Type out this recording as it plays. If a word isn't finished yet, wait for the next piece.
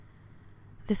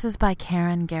This is by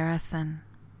Karen Garrison.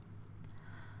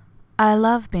 I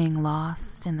love being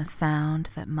lost in the sound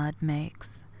that mud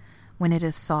makes when it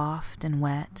is soft and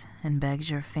wet and begs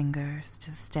your fingers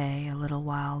to stay a little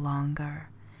while longer.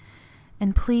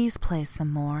 And please place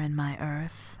some more in my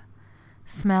earth.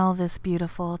 Smell this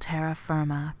beautiful terra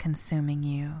firma consuming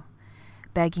you,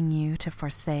 begging you to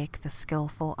forsake the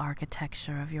skillful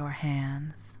architecture of your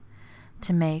hands,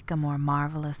 to make a more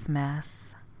marvelous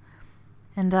mess.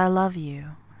 And I love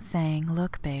you, saying,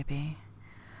 "Look, baby,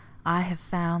 I have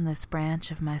found this branch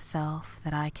of myself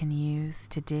that I can use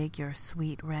to dig your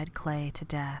sweet red clay to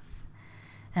death."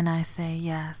 And I say,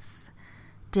 "Yes,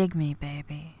 dig me,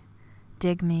 baby.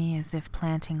 Dig me as if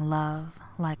planting love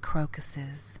like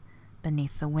crocuses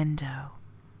beneath the window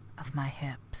of my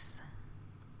hips."